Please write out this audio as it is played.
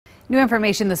New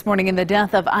information this morning in the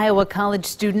death of Iowa College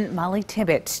student Molly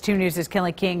Tibbet. 2 News'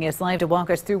 Kelly King is live to walk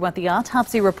us through what the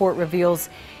autopsy report reveals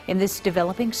in this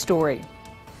developing story.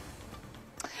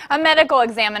 A medical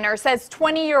examiner says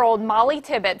 20-year-old Molly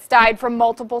Tibbet died from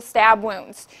multiple stab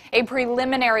wounds. A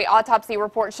preliminary autopsy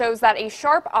report shows that a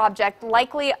sharp object,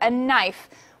 likely a knife,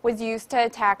 was used to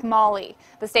attack Molly.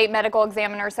 The state medical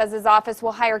examiner says his office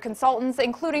will hire consultants,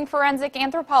 including forensic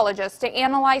anthropologists, to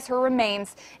analyze her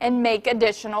remains and make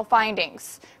additional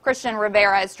findings. Christian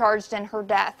Rivera is charged in her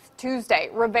death.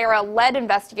 Tuesday, Rivera led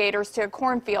investigators to a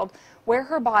cornfield where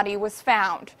her body was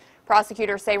found.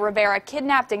 Prosecutors say Rivera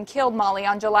kidnapped and killed Molly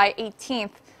on July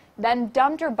 18th, then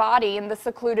dumped her body in the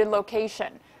secluded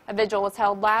location. A vigil was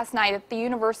held last night at the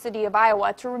University of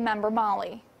Iowa to remember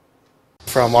Molly.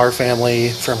 From our family,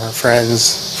 from her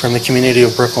friends, from the community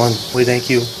of Brooklyn, we thank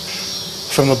you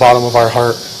from the bottom of our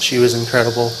heart. She was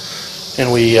incredible,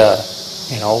 and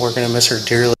we're going to miss her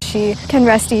dearly. She can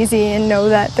rest easy and know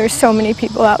that there's so many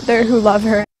people out there who love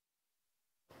her.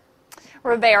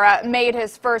 Rivera made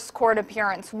his first court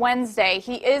appearance Wednesday.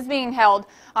 He is being held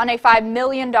on a $5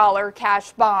 million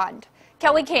cash bond.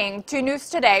 Kelly King, 2 News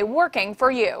Today, working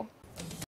for you.